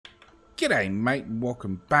G'day mate, and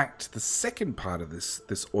welcome back to the second part of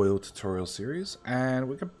this oil tutorial series, and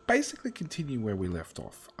we can basically continue where we left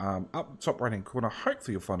off. Up the top right hand corner,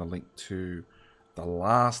 hopefully you'll find a link to the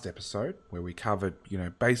last episode where we covered,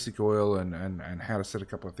 basic oil and how to set a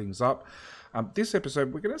couple of things up. This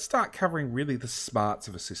episode we're going to start covering really the smarts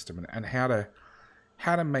of a system and how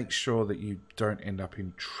to make sure that you don't end up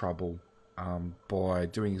in trouble by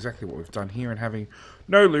doing exactly what we've done here and having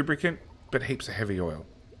no lubricant but heaps of heavy oil.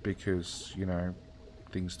 Because,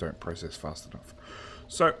 things don't process fast enough.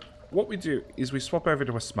 So, what we do is we swap over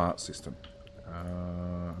to a smart system.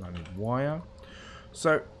 I need wire.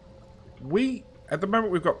 So, at the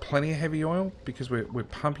moment, we've got plenty of heavy oil because we're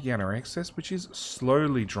pumping out our excess, which is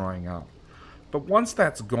slowly drying up. But once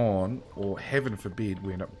that's gone, or heaven forbid,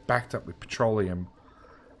 we end up backed up with petroleum,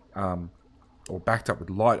 or backed up with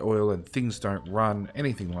light oil and things don't run,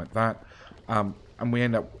 anything like that, and we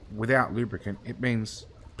end up without lubricant, it means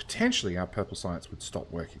potentially our purple science would stop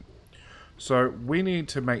working. So we need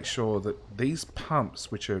to make sure that these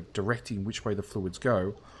pumps, which are directing which way the fluids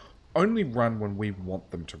go, only run when we want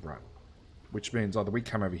them to run. Which means either we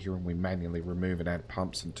come over here and we manually remove and add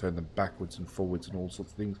pumps and turn them backwards and forwards and all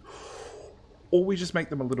sorts of things, or we just make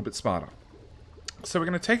them a little bit smarter. So we're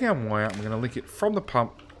going to take our wire and we're going to link it from the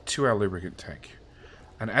pump to our lubricant tank.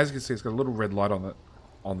 And as you can see, it's got a little red light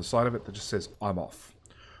on the side of it that just says I'm off.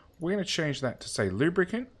 We're going to change that to say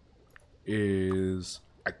lubricant is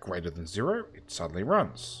at greater than 0. It suddenly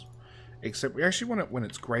runs. Except we actually want it when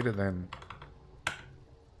it's greater than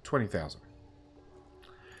 20,000.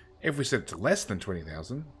 If we set it to less than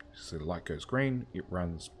 20,000, so the light goes green, it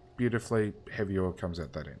runs beautifully, heavy oil comes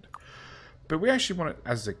out that end. But we actually want it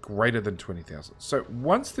as a greater than 20,000. So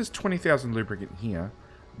once there's 20,000 lubricant here,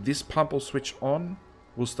 this pump will switch on.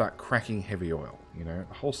 We'll start cracking heavy oil. The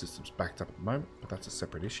whole system's backed up at the moment, but that's a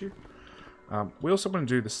separate issue. We also want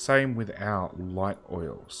to do the same with our light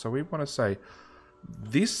oil. So we want to say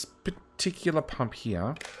this particular pump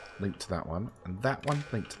here linked to that one, and that one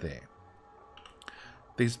linked to there.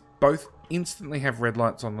 These both instantly have red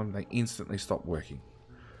lights on them. They instantly stop working.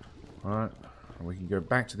 Alright, and we can go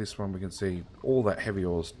back to this one. We can see all that heavy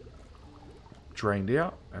oil's drained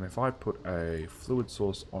out. And if I put a fluid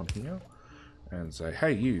source on here, and say,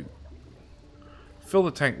 hey, you, fill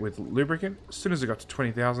the tank with lubricant. As soon as it got to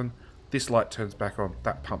 20,000, this light turns back on,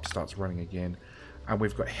 that pump starts running again, and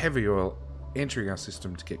we've got heavy oil entering our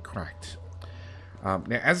system to get cracked. Now,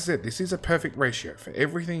 as I said, this is a perfect ratio for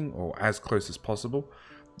everything, or as close as possible.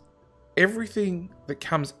 Everything that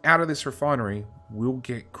comes out of this refinery will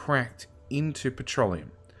get cracked into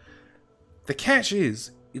petroleum. The catch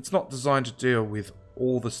is, it's not designed to deal with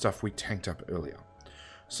all the stuff we tanked up earlier.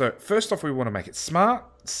 So, first off, we want to make it smart.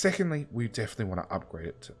 Secondly, we definitely want to upgrade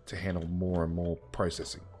it to handle more and more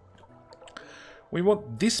processing. We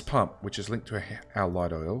want this pump, which is linked to our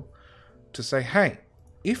light oil, to say, hey,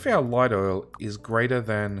 if our light oil is greater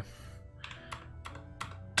than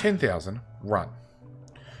 10,000, run.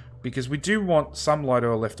 Because we do want some light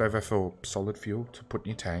oil left over for solid fuel to put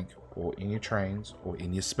in your tank, or in your trains, or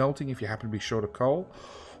in your smelting if you happen to be short of coal,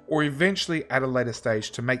 or eventually at a later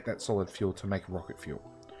stage to make that solid fuel to make rocket fuel.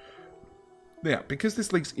 Now, because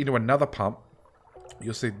this links into another pump,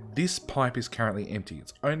 you'll see this pipe is currently empty.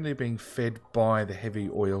 It's only being fed by the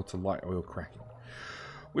heavy oil to light oil cracking.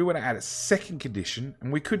 We want to add a second condition,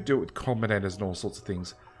 and we could do it with combinators and all sorts of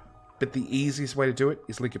things, but the easiest way to do it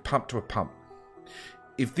is link a pump to a pump.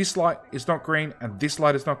 If this light is not green and this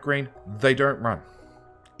light is not green, they don't run.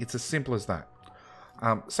 It's as simple as that.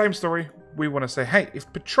 Same story, we want to say, hey,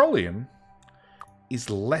 if petroleum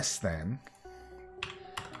is less than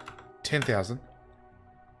 10,000,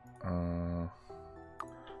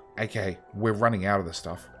 aka we're running out of the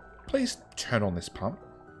stuff, please turn on this pump.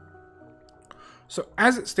 So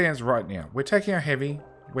as it stands right now, we're taking our heavy,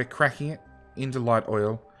 we're cracking it into light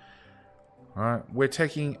oil. Alright, we're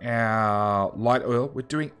taking our light oil, we're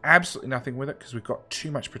doing absolutely nothing with it because we've got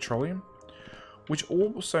too much petroleum. Which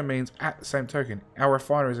also means, at the same token, our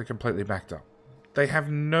refineries are completely backed up. They have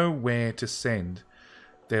nowhere to send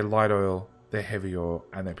their light oil, their heavy oil,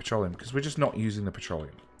 and their petroleum, because we're just not using the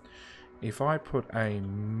petroleum. If I put a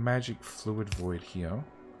magic fluid void here,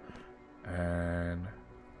 and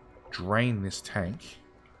drain this tank,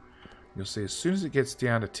 you'll see as soon as it gets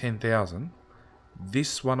down to 10,000,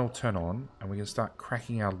 this one will turn on, and we can start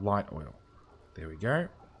cracking our light oil. There we go.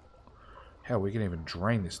 Hell, we can even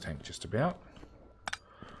drain this tank just about.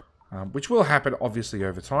 Which will happen, obviously,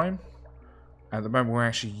 over time. At the moment, we're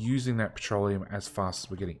actually using that petroleum as fast as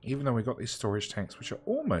we're getting. Even though we've got these storage tanks, which are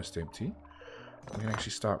almost empty, we can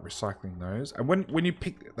actually start recycling those. And when you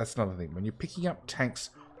pick... That's another thing. When you're picking up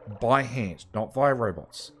tanks by hand, not via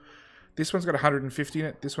robots, This one's got 150 in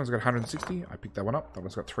it. This one's got 160. I picked that one up. That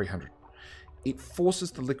one's got 300. It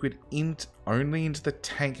forces the liquid only into the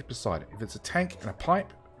tank beside it. If it's a tank and a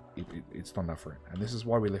pipe, it's not enough room. And this is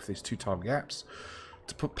why we left these 2 tile gaps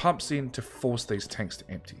to put pumps in to force these tanks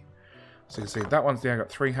to empty. So you can see that one's now got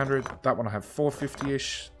 300. That one I have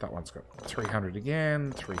 450-ish. That one's got 300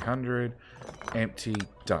 again. 300. Empty.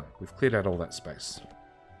 Done. We've cleared out all that space.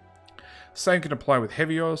 Same can apply with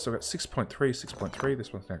heavy oil. So I've got 6.3, 6.3.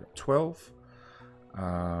 This one's now got 12. We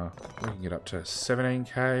can get up to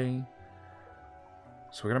 17k.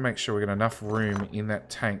 So we're going to make sure we get enough room in that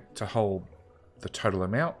tank to hold the total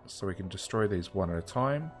amount. So we can destroy these one at a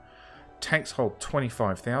time. Tanks hold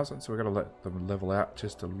 25,000. So we're going to let them level out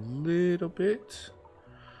just a little bit.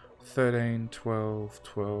 13, 12,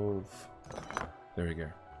 12. There we go.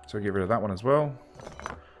 So we get rid of that one as well.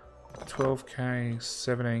 12k,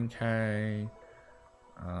 17k.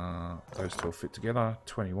 Those two will fit together.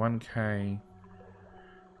 21k.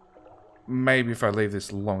 Maybe if I leave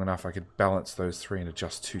this long enough, I could balance those 3 into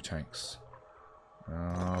just 2 tanks.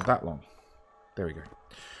 That long. There we go.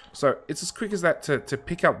 So it's as quick as that to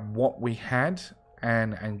pick up what we had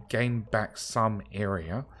and gain back some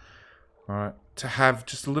area. Alright, to have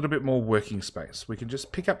just a little bit more working space. We can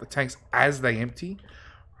just pick up the tanks as they empty.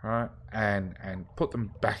 Alright, and put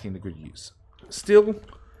them back into good use. Still,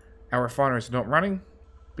 our refinery is not running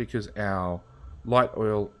because our light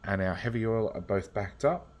oil and our heavy oil are both backed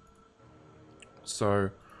up. So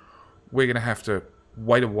we're going to have to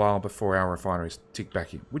wait a while before our refineries tick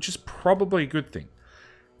back in, which is probably a good thing.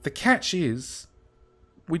 The catch is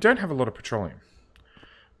we don't have a lot of petroleum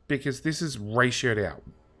because this is ratioed out.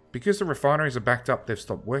 Because the refineries are backed up, they've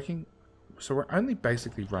stopped working. So we're only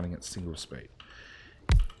basically running at single speed.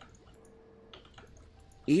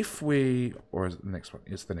 If we, or is it the next one?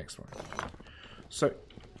 It's the next one. So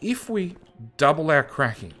if we double our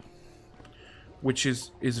cracking, which is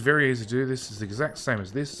very easy to do. This is the exact same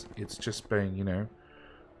as this. It's just been, you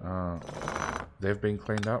know, they've been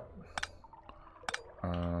cleaned up.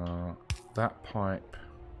 That pipe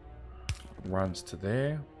runs to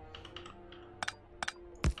there.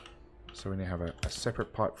 So we now have a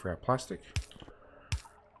separate pipe for our plastic,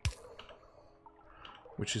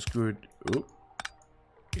 which is good. Ooh,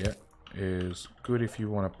 yeah, is good if you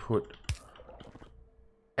want to put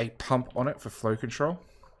a pump on it for flow control.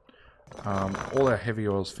 All our heavy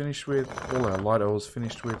oil's finished with, all our light oil's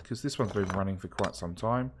finished with, because this one's been running for quite some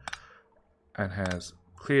time and has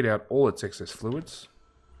cleared out all its excess fluids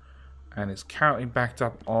and is currently backed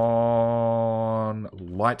up on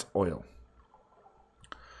light oil.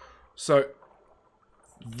 So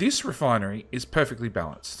this refinery is perfectly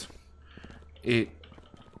balanced. It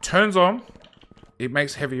turns on, it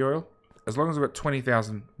makes heavy oil. As long as we've got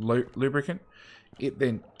 20,000 lubricant, it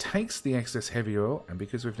then takes the excess heavy oil, and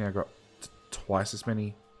because we've now got twice as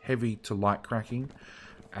many heavy to light cracking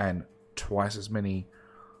and twice as many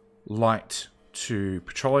light to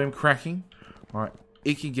petroleum cracking, right,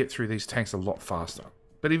 it can get through these tanks a lot faster.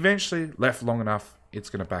 But eventually, left long enough, it's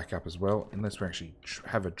going to back up as well, unless we actually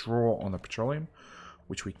have a draw on the petroleum,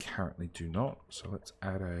 which we currently do not. So let's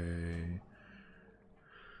add a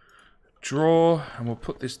draw, and we'll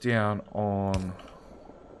put this down on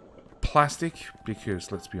plastic,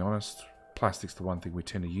 because let's be honest, plastic's the one thing we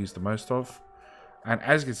tend to use the most of. And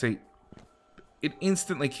as you can see, it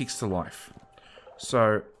instantly kicks to life.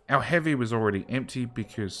 So our heavy was already empty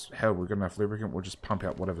because, hell, we've got enough lubricant, we'll just pump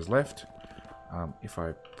out whatever's left. If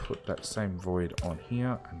I put that same void on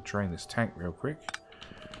here and drain this tank real quick,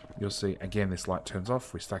 you'll see, again, this light turns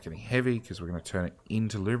off. We start getting heavy because we're going to turn it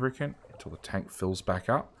into lubricant until the tank fills back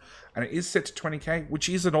up. And it is set to 20k, which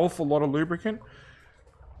is an awful lot of lubricant.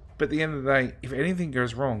 But at the end of the day, if anything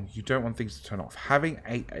goes wrong, you don't want things to turn off. Having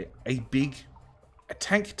a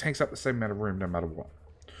tank takes up the same amount of room no matter what.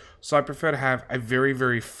 So I prefer to have a very,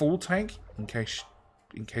 very full tank in case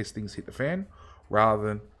things hit the fan, rather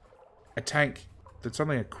than a tank that's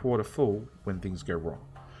only a quarter full when things go wrong.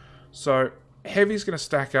 So heavy's going to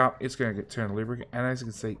stack up, it's going to get turned to lubricant, and as you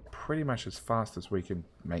can see, pretty much as fast as we can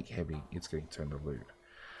make heavy, it's getting turned to lube.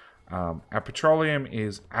 Our petroleum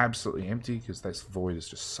is absolutely empty because this void is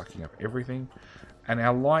just sucking up everything. And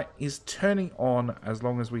our light is turning on as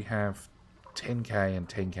long as we have 10k and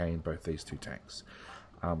 10k in both these two tanks.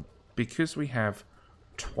 Because we have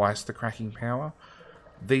twice the cracking power,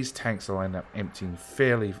 these tanks will end up emptying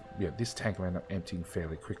fairly... Yeah, this tank will end up emptying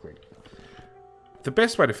fairly quickly. The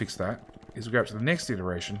best way to fix that is we go up to the next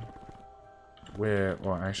iteration where...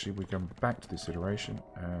 Well, actually, we come back to this iteration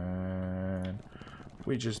and...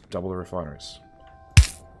 we just double the refineries.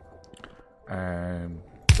 And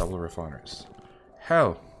double the refineries.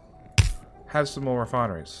 Hell, have some more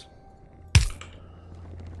refineries.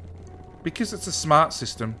 because it's a smart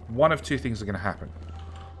system, one of two things are going to happen.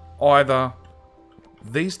 Either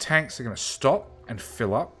these tanks are going to stop and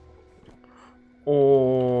fill up,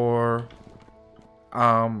 or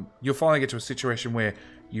you'll finally get to a situation where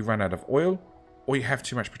you run out of oil or you have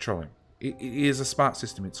too much petroleum. It is a smart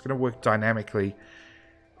system. It's going to work dynamically,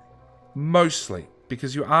 mostly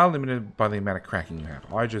because you are limited by the amount of cracking you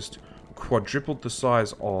have. I just quadrupled the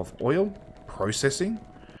size of oil processing.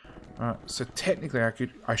 So technically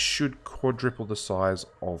I should quadruple the size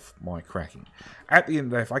of my cracking. At the end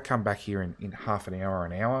of the day, if I come back here in half an hour or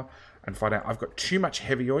an hour and find out I've got too much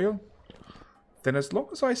heavy oil, then as long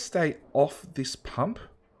as I stay off this pump,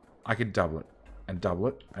 I can double it and double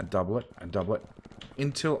it and double it and double it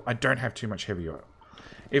until I don't have too much heavy oil.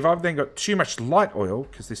 If I've then got too much light oil,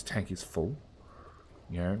 because this tank is full,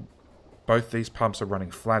 you know, both these pumps are running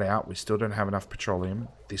flat out, we still don't have enough petroleum,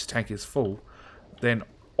 this tank is full, then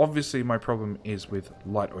obviously my problem is with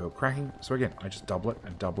light oil cracking. So again, I just double it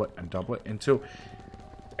and double it and double it until,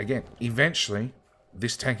 again, eventually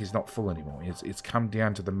this tank is not full anymore. It's come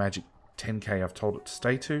down to the magic 10k I've told it to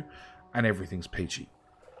stay to, and everything's peachy.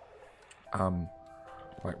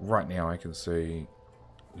 Like right now I can see,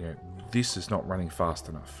 you know, this is not running fast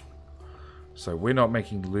enough. So we're not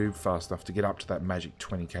making lube fast enough to get up to that magic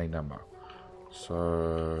 20k number.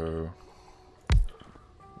 So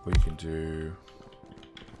we can do...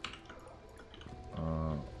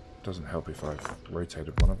 doesn't help if I've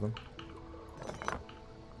rotated one of them.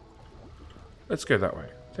 Let's go that way.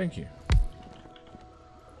 Thank you.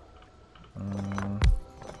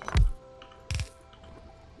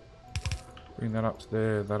 Bring that up to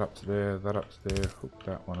there, that up to there, that up to there. Hook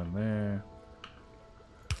that one in there.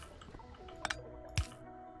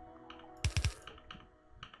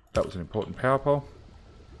 That was an important power pole.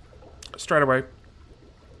 Straight away,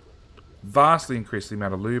 vastly increase the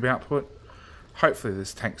amount of lube output. Hopefully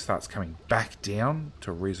this tank starts coming back down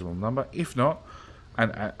to a reasonable number. If not,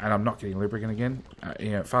 and I'm not getting lubricant again,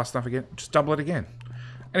 you know, fast enough again, just double it again.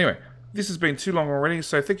 Anyway, this has been too long already,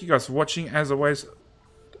 so thank you guys for watching. As always,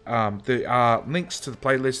 there are links to the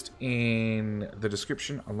playlist in the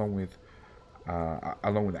description, along with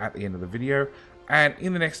at the end of the video. And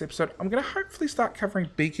in the next episode, I'm going to hopefully start covering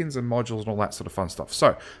beacons and modules and all that sort of fun stuff.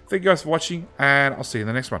 So, thank you guys for watching, and I'll see you in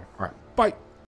the next one. All right, bye.